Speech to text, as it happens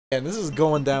And this is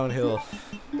going downhill.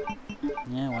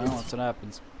 Yeah, well, that's what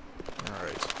happens.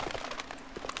 Alright.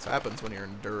 This happens when you're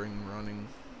enduring running.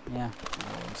 Yeah. You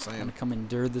know what I'm saying? Wanna come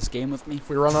endure this game with me? If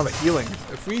we run out of healing.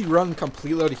 If we run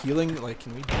completely out of healing, like,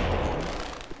 can we beat the game?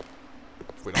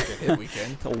 If we don't get hit, we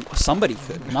can. Oh, somebody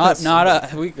could. Not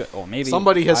we could. Oh, maybe.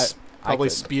 Somebody has probably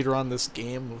could. speedrun this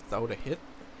game without a hit.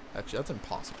 Actually, that's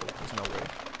impossible. There's no way.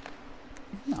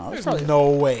 No, There's probably no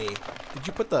way. Did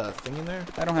you put the thing in there?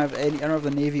 I don't have any. I don't have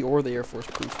the Navy or the Air Force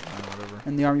proof. Whatever.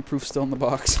 And the Army proof's still in the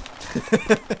box.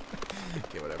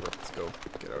 Okay, whatever. Let's go.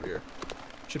 Get out of here.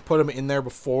 Should put them in there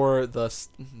before the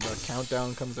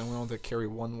countdown comes in. We don't have to carry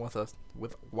one with us.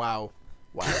 Wow.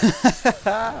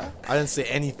 I didn't say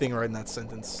anything right in that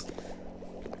sentence.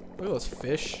 Look at those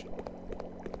fish.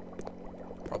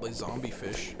 Probably zombie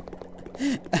fish.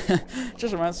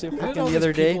 Just reminds me of How did fucking all the other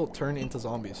these day. people turn into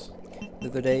zombies? The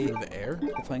other day, Through the air?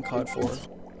 we're playing COD 4.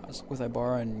 I was with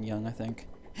Ibarra and Young, I think.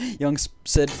 Young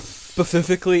said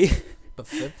specifically.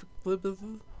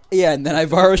 Yeah, and then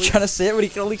Ibarra was trying to say it, but he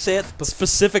could only say it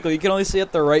specifically. He could only say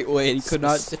it the right way, and he could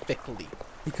not. Specifically.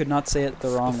 He could not say it the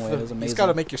wrong way. It was amazing. He's got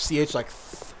to make your CH like.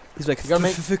 He's like, You gotta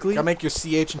make, specifically. gotta make your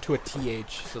CH into a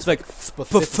TH. So It's like,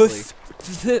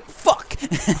 specifically. fuck.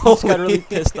 He got really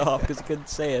pissed off because he couldn't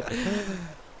say it.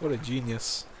 What a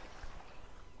genius.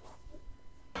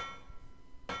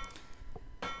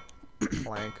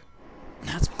 Clank.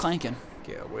 That's clanking.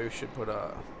 Yeah, we should put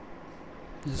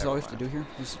This is Never all we have to mind. do here.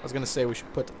 I was gonna say we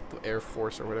should put the Air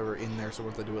Force or whatever in there, so we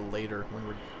have to do it later when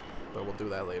we're. But we'll do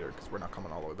that later because we're not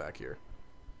coming all the way back here.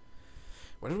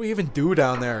 What did we even do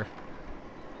down there?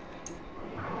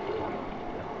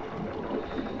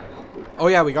 Oh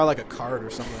yeah, we got like a card or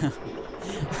something.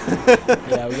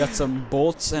 Yeah, we got some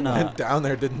bolts and Went down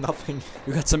there, did nothing.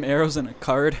 we got some arrows and a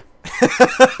card.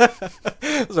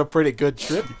 It was a pretty good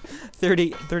trip.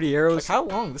 30 arrows. Like how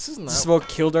long? This isn't Just that. about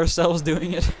killed ourselves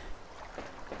doing it.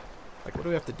 Like what do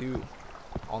we have to do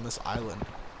on this island?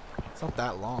 It's not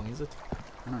that long, is it?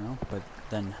 I don't know, but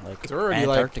then like It's already,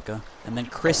 like- Antarctica, and then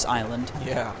Chris Island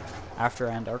Yeah. after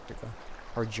Antarctica,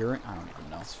 or during. I don't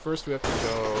even know. First we have to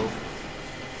go.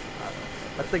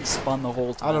 That thing spun the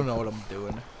whole time. I don't know what I'm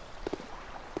doing.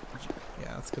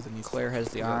 Yeah, that's because it needs. Claire has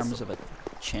the Yeah, arms so- of a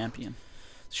champion.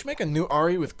 Should make a new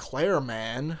RE with Claire,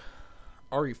 man.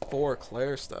 RE4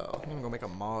 Claire style. I'm gonna go make a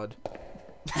mod.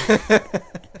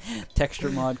 Texture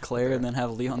mod Claire, and then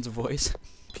have Leon's voice.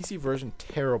 PC version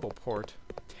terrible port.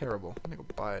 Terrible. I'm gonna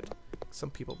go buy it. Some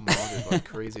people mod it like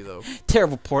crazy though.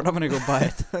 Terrible port. I'm gonna go buy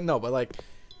it. No, but like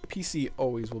PC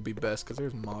always will be best because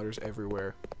there's modders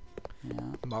everywhere. Yeah.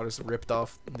 Modders ripped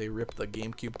off. They ripped the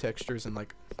GameCube textures and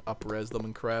like up-res them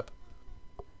and crap.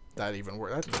 That even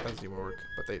work. That doesn't even work.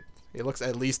 But it looks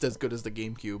at least as good as the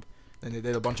GameCube. And they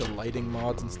did a bunch of lighting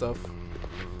mods and stuff.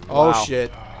 Oh Wow.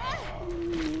 shit!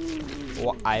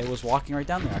 Well, I was walking right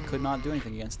down there. I could not do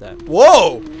anything against that.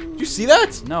 Whoa! Did you see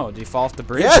that? No, did you fall off the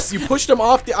bridge? Yes, you pushed him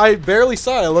off the. I barely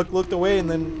saw it. I looked away and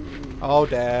then. Oh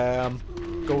damn!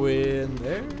 Go in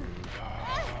there.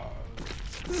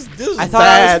 This is I thought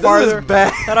bad. I was farther. This is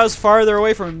bad. I thought I was farther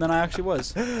away from him than I actually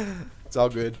was. It's all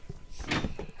good. Did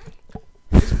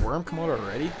this worm come out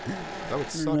already? That would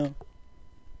suck. No.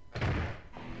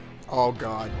 Oh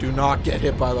god, do not get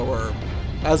hit by the worm.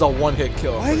 That's a one-hit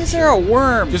kill. Why is there a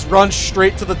worm? Just run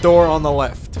straight to the door on the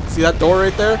left. See that door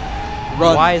right there?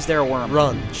 Run. Why is there a worm?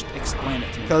 Run. Just explain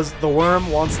it to me. Because the worm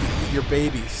wants to eat your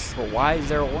babies. But why is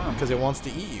there a worm? Because it wants to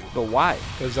eat you. But why?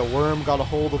 Because the worm got a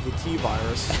hold of the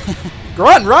T-virus.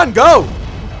 Run, go!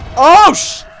 Oh,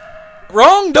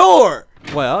 wrong door!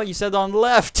 Well, you said on the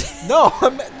left. No,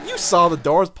 you saw the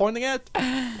door I was pointing at.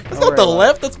 That's Oh, not the right.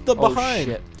 left, that's the Oh, behind.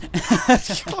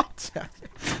 shit. God damn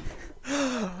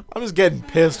it. I'm just getting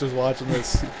pissed just watching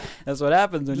this. That's what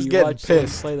happens when Just you getting watch someone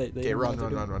pissed. play that. Okay, run.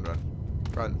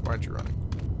 Run. Why aren't you running?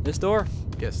 This door?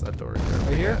 Yes, that door right there.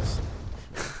 Right here? Yes.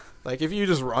 Like, if you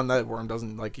just run, that worm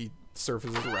doesn't, like, he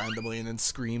surfaces randomly and then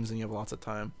screams and you have lots of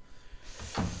time.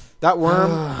 That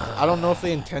worm, I don't know if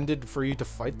they intended for you to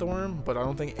fight the worm, but I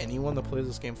don't think anyone that plays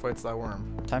this game fights that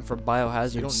worm. Time for You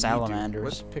biohazard don't need to. salamanders.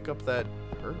 Let's pick up that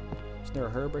herb. Is there a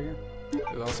herb right here?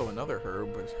 There's also another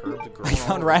herb, but herbs are growing I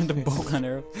found all random over the place. bowgun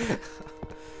arrow.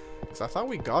 So I thought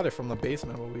we got it from the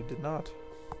basement, but we did not.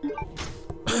 I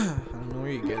don't know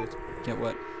where you get it. Get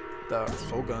what? The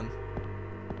bowgun.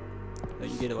 Oh,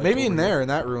 you get it like Maybe in over there, here. in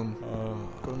that room.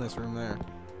 Go in this room there.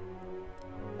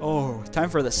 Oh, time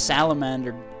for the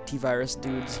salamander T-virus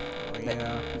dudes. Oh, that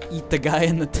yeah. Eat the guy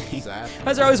in the thing. Exactly.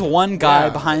 Why is there always one guy Yeah,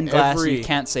 behind glass and every- you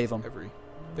can't save him?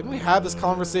 Didn't we have this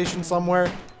conversation somewhere?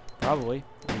 Probably.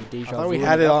 I thought we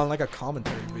had it on like a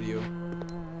commentary video.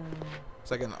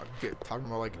 It's like talking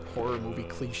about like horror movie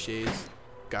cliches.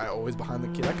 guy always behind the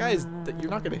kid. That guy is. You're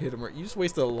not gonna hit him. Right? You just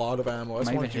wasted a lot of ammo. I just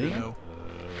Am I want you even to hitting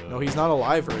know. No, he's not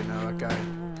alive right now. That guy.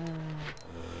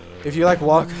 If you like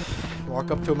walk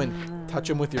up to him and touch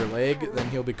him with your leg, then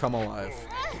he'll become alive.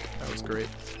 That was great.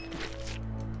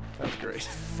 That was great.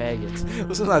 Faggot.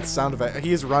 Listen to that sound effect.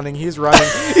 He's running. He's running.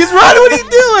 He's running. What are you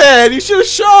doing? You should have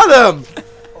shot him.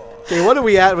 Okay, what are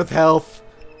we at with health?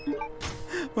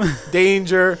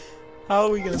 Danger. How are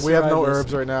we gonna? We have no this?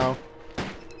 herbs right now.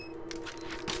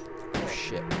 Oh,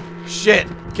 shit. Shit.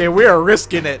 Okay, we are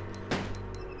risking it.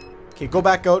 Okay, go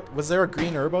back out. Was there a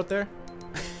green herb out there?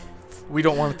 We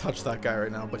don't want to touch that guy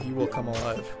right now, but he will come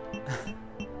alive.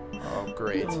 Oh,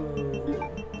 great.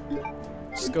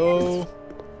 Let's go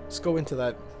into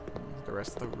the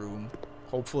rest of the room.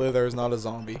 Hopefully there's not a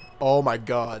zombie. Oh my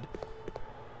god.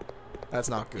 That's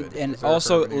not good. And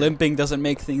also, limping doesn't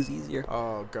make things easier.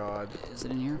 Oh god. Is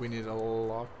it in here? We need a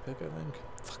lockpick, I think.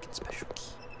 Fucking special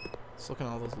key. Let's look at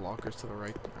all those lockers to the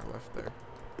right or left there.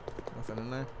 Nothing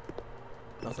in there?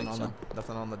 Nothing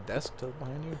on the desk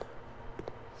behind you?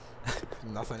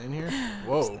 Nothing in here?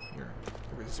 Whoa,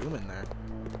 you're zooming there.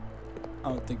 I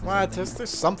don't think There's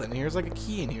something here. There's like a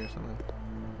key in here or something.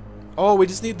 Oh, we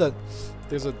just need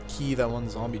there's a key that one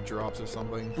zombie drops or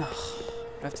something.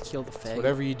 I have to kill the fag.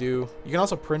 Whatever you do. You can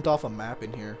also print off a map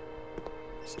in here.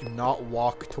 Just do not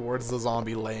walk towards the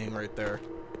zombie laying right there.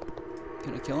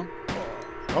 Can I kill him?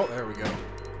 Oh, there we go.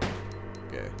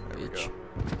 Okay, there we Bitch. go.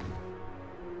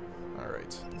 Alright,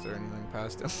 is there anything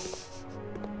past him?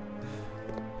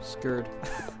 Scared.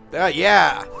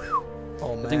 Yeah!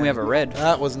 Oh man. I think we have a red.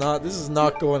 This is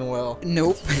not going well.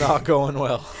 Nope. Not going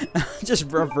well.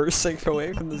 Just reversing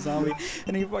away from the zombie,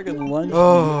 and he fucking lunged.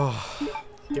 Oh.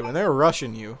 Okay, when they're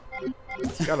rushing you, you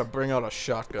gotta bring out a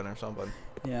shotgun or something.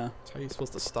 Yeah. That's how you're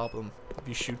supposed to stop them. If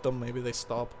you shoot them, maybe they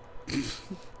stop.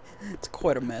 It's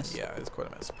quite a mess. Yeah, it's quite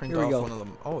a mess. Print Here we off go. one of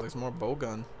them. Oh, there's more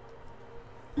bowgun.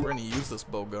 We're gonna use this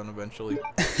bowgun eventually.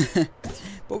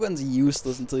 Bowgun's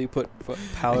useless until you put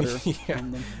powder Yeah.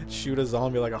 on them. Shoot a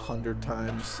zombie like 100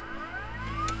 times.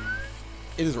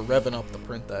 It is revving up to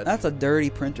print that. That's a dirty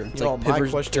printer. It's You know, like my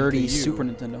Piver's question dirty to you Super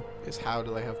Nintendo. Is how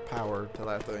do they have power to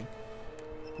that thing?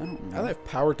 I don't How do know. they have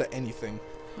power to anything?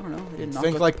 I don't know. They didn't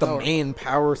Think like the main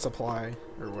power supply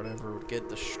or whatever would get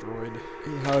destroyed.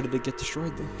 How did it get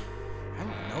destroyed though? I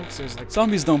don't know, 'cause there's like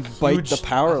Zombies don't bite the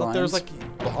power lines. There's like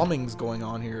bombings going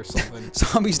on here or something.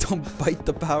 Zombies don't bite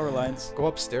the power lines. Go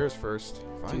upstairs first.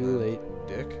 Find Too that late.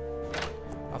 dick.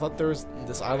 I thought there was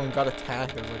this island got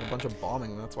attacked. There's like a bunch of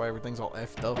bombing. That's why everything's all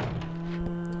effed up.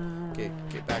 Okay,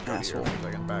 get back out here Asshole. for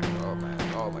a second. Back. Oh man.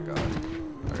 Oh my god.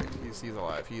 All right, he's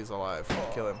alive. He's alive.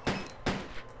 Kill him.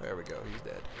 There we go. He's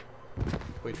dead.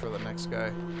 Wait for the next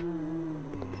guy.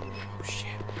 Oh shit.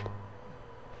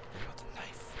 Bring out the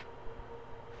knife.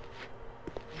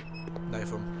 Knife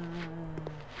him.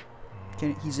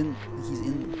 He's in.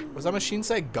 Was that machine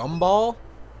say gumball?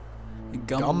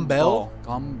 Gumball?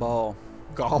 Gumball.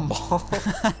 Gumball.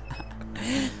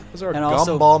 Those are a And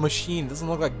also- gumball machine. Doesn't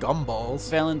look like gumballs.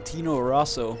 Valentino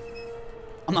Rosso.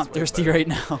 I'm not That's way thirsty better. right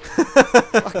now.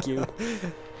 Fuck you.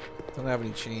 Don't have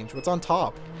any change. What's on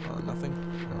top? Nothing.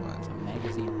 Never mind. It's a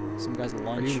magazine. Some guy's Are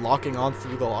lunch. you locking on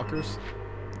through the lockers?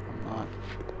 I'm not.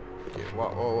 Okay,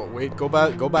 whoa, wait, go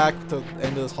back to the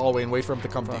end of this hallway and wait for him to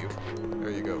come to you.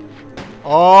 There you go.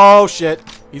 Oh shit,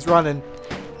 he's running.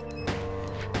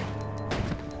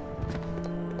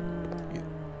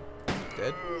 He's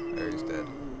dead? There, he's dead.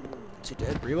 Is he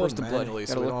dead? Reload Where's the blood? manually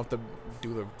so Gotta we look, don't have to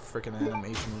do the freaking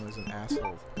animation when there's an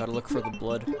asshole. gotta look for the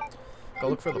blood. Go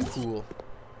look for the pool.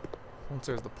 Once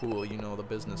there's the pool, you know the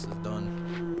business is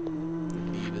done.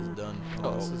 The deed is done.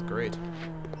 Oh, this is great.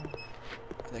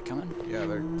 Are they coming? Yeah,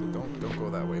 don't go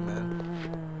that way, man.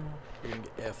 You're gonna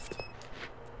get effed.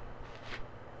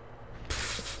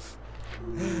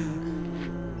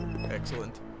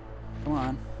 Excellent. Come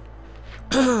on.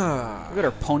 Look at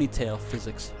her ponytail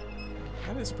physics.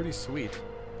 That is pretty sweet.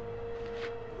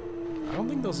 I don't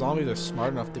think those zombies are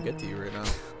smart enough to get to you right now.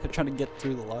 They're trying to get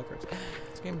through the lockers.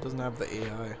 This game doesn't have the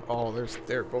AI. Oh,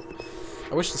 they're both.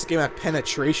 I wish this game had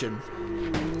penetration,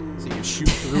 so you can shoot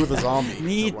through the zombie.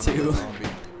 Me the too. Zombie.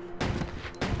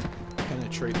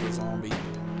 Penetrate the zombie.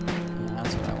 Yeah,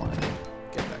 that's what I want to do.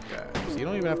 Get that guy. So you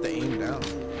don't even have to aim down.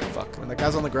 Fuck. When that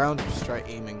guy's on the ground, just try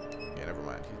aiming. Yeah, never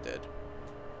mind. He's dead.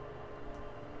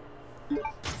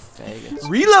 Faggots.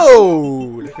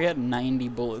 Reload! We had 90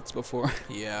 bullets before.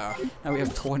 Yeah. Now we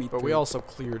have 20. But we also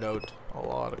cleared out a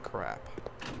lot of crap.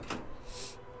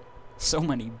 So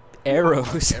many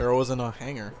arrows. Arrows in a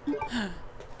hanger.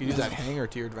 You use that hanger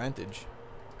to your advantage.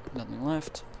 Nothing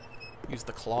left. Use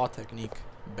the claw technique.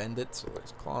 Bend it so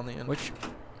there's claw on the end. Which,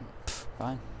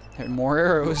 fine. And more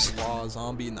arrows. Law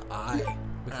zombie in the eye.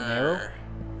 With an arrow?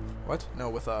 What? No,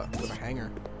 with a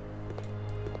hanger.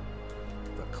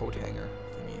 The coat hanger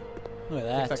thingy. Look I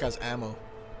at think that. that guy's ammo.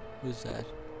 Who's that?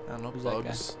 I don't know. Who's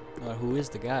Bugs. that guy? Who is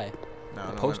the guy? No,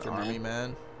 The no, poster an army man.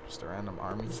 man. Just a random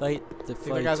army. Fight the I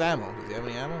think that guy's fight. ammo. Does he have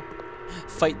any ammo?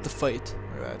 Fight the fight.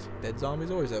 Look at that. Dead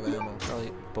zombies always have ammo.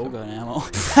 Probably bowgun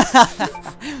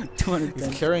ammo.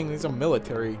 210. He's a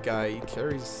military guy. He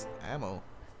carries ammo.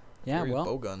 Yeah, Carries well,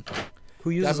 bowgun. who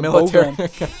uses That a military.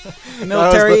 bowgun? The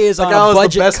military is on a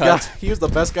budget cut. He was the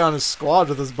best guy on his squad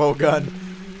with his bowgun.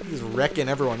 He's wrecking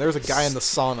everyone. There's a guy in the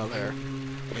sauna there,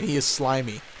 and he is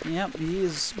slimy. Yep,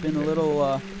 he's been a little.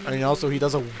 I mean, also he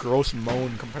does a gross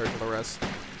moan compared to the rest.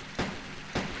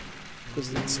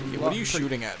 Cause it's What are you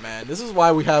shooting at, man? This is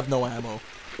why we have no ammo.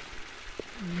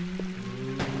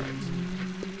 Alright.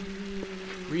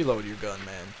 Reload your gun,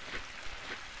 man.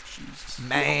 Jesus.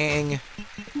 Mang.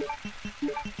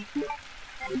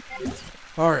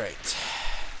 Alright.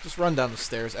 Just run down the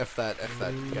stairs. F that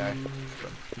guy.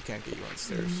 He can't get you on the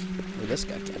stairs. Well, this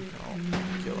guy can. No,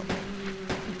 kill him.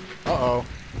 Uh-oh.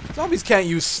 Zombies can't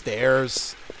use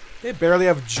stairs. They barely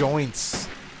have joints.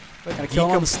 Like Can I kill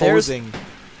him on the stairs? decomposing.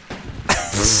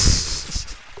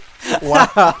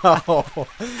 Wow.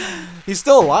 He's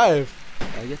still alive.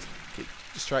 Like it? Okay,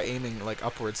 just try aiming like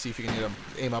upwards. See if you can get him.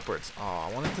 Aim upwards.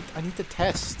 Oh, I need to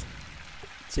test.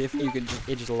 See if you can.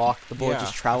 It just lock the bullet. Yeah,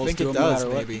 Just travels I think to it him does, no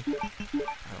matter maybe. what.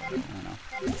 I don't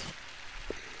know.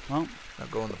 Well, Now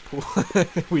go in the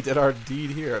pool. We did our deed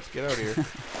here. Let's get out of here.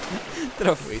 did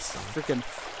a Waste some. freaking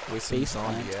Waste some face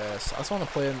zombie plant. ass. I just want to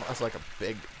play him as like a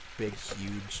big,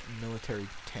 huge military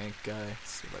tank guy.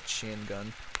 With a chain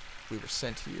gun. We were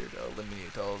sent here to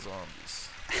eliminate all zombies.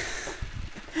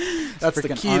 That's the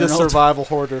freaking key to Arnold. survival.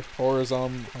 Horror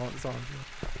zombie.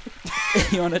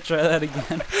 You want to try that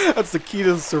again? That's the key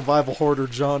to the survival hoarder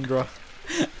genre.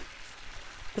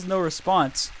 There's no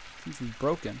response. It's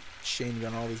broken. Chain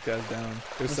gun all these guys down.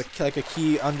 There's like a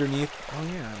key underneath. Oh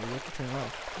yeah, we have to turn it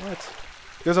off.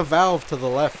 What? There's a valve to the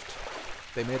left.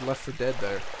 They made Left 4 Dead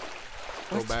there.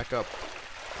 Go What? back up.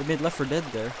 They made Left 4 Dead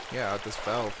there. Yeah, at this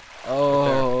valve.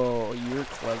 Oh, you're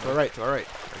clever. All right. Right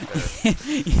there.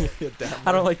 Yeah, damn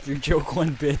I don't right. like your joke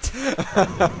one bit.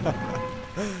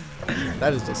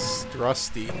 That is just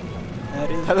scrusty. That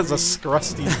That is a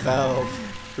scrusty valve.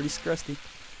 pretty scrusty. Does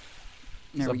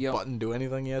There the we go. button do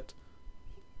anything yet?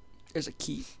 There's a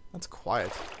key. That's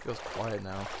quiet. Feels quiet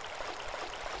now.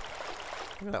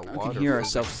 Look at that We water. can hear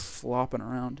physics. ourselves flopping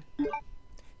around.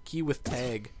 Key with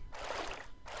tag.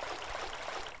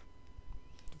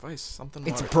 Device. Something.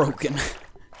 It's water. broken. Well,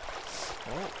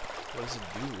 what does it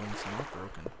do when it's not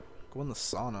broken? Go in the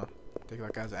sauna. Take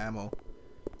that guy's ammo.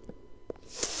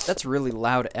 That's really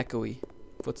loud, echoey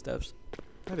footsteps.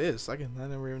 That is. I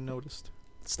never even noticed.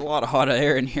 It's a lot of hot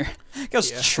air in here.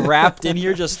 Guy's Yeah. trapped in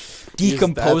here, just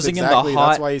decomposing in the hot.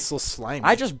 That's why he's so slimy.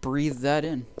 I just breathed that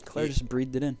in. Claire He- just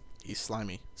breathed it in. He's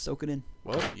slimy. Soak it in.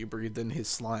 Well, you breathed in his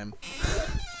slime.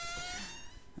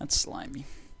 That's slimy.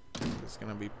 There's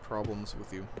gonna be problems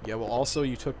with you. Yeah, well, also,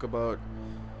 you took about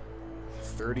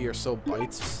 30 or so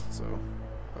bites, so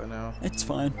by now, It's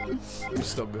fine. you're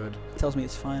still good. Tells me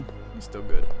it's fine. You're still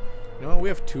good. You know what? We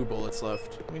have 2 bullets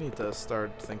left. We need to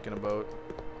start thinking about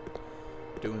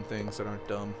doing things that aren't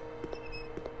dumb.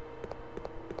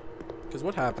 Because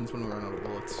what happens when we run out of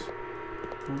bullets?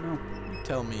 I don't know. You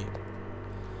tell me.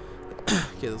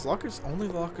 Okay, those lockers, only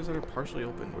lockers that are partially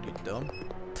open. What are you, dumb?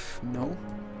 No.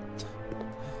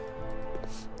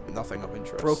 Nothing of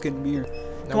interest. Broken mirror. Now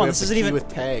Come we on, have this the isn't key even. with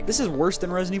tag. This is worse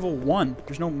than Resident Evil 1.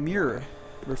 There's no mirror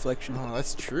reflection. Oh,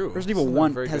 that's true. Resident This Evil is a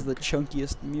 1 very has good- the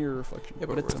chunkiest mirror reflection. Yeah,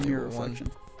 but but it's a Resident mirror Evil 1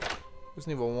 reflection.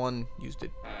 Resident Evil 1 used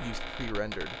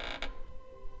pre-rendered.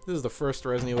 This is the first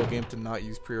Resident Evil game to not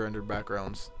use pre-rendered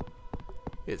backgrounds.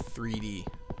 It's 3D.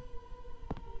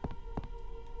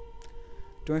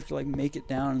 Do I have to like make it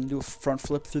down and do a front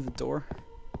flip through the door?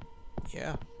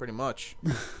 Yeah, pretty much.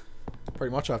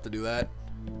 Pretty much I have to do that.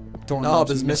 Doorknob's Knob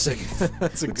is missing.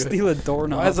 That's a good. Steal a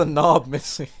doorknob. Why is a knob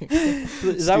missing?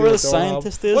 Is that where the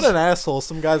scientist is? What an asshole!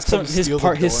 Some guys come His steal the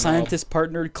doorknob. his scientist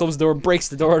partner closes the door and breaks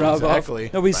the doorknob Exactly.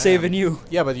 off. Nobody's Bam. saving you.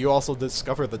 Yeah, but you also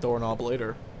discover the doorknob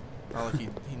later.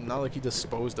 Not like he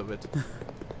disposed of it.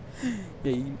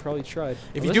 Yeah, you probably tried.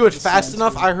 If Well, you that's do it the fast science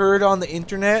enough, for you. I heard on the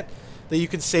internet that you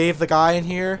could save the guy in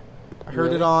here. I heard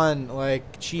it Really? on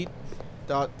like cheat.ca.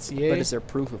 But is there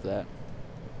proof of that?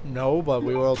 No, but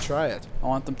we will try it. I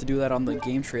want them to do that on the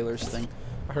game trailers thing.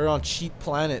 I heard on Cheat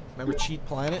Planet. Remember Cheat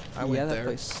Planet? I yeah, went that there.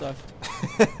 place sucked.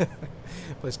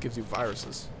 Place gives you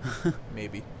viruses.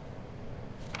 Maybe.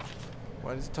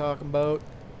 What is he talking about?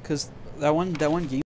 Cause that one game